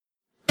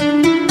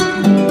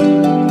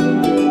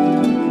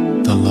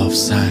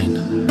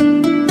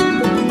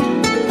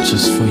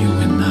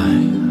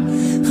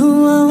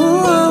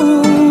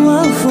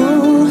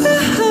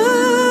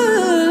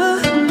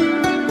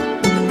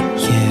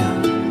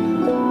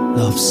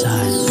Love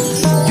sign.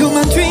 You're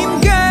my dream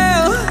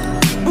girl.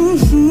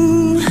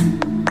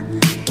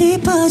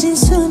 깊어진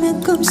수면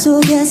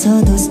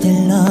꿈속에서도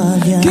still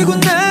love you. 결국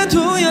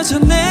나도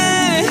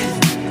여전해.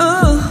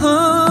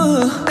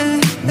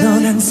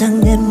 넌 항상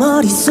내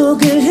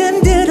머릿속을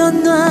흔들어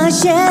놔.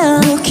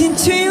 Yeah. Talking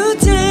to you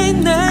day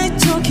and night.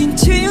 Talking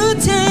to you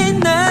day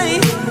and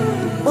night.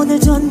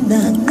 오늘도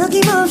난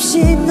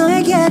어김없이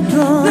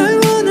너에게로 널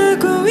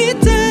원하고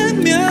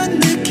있다면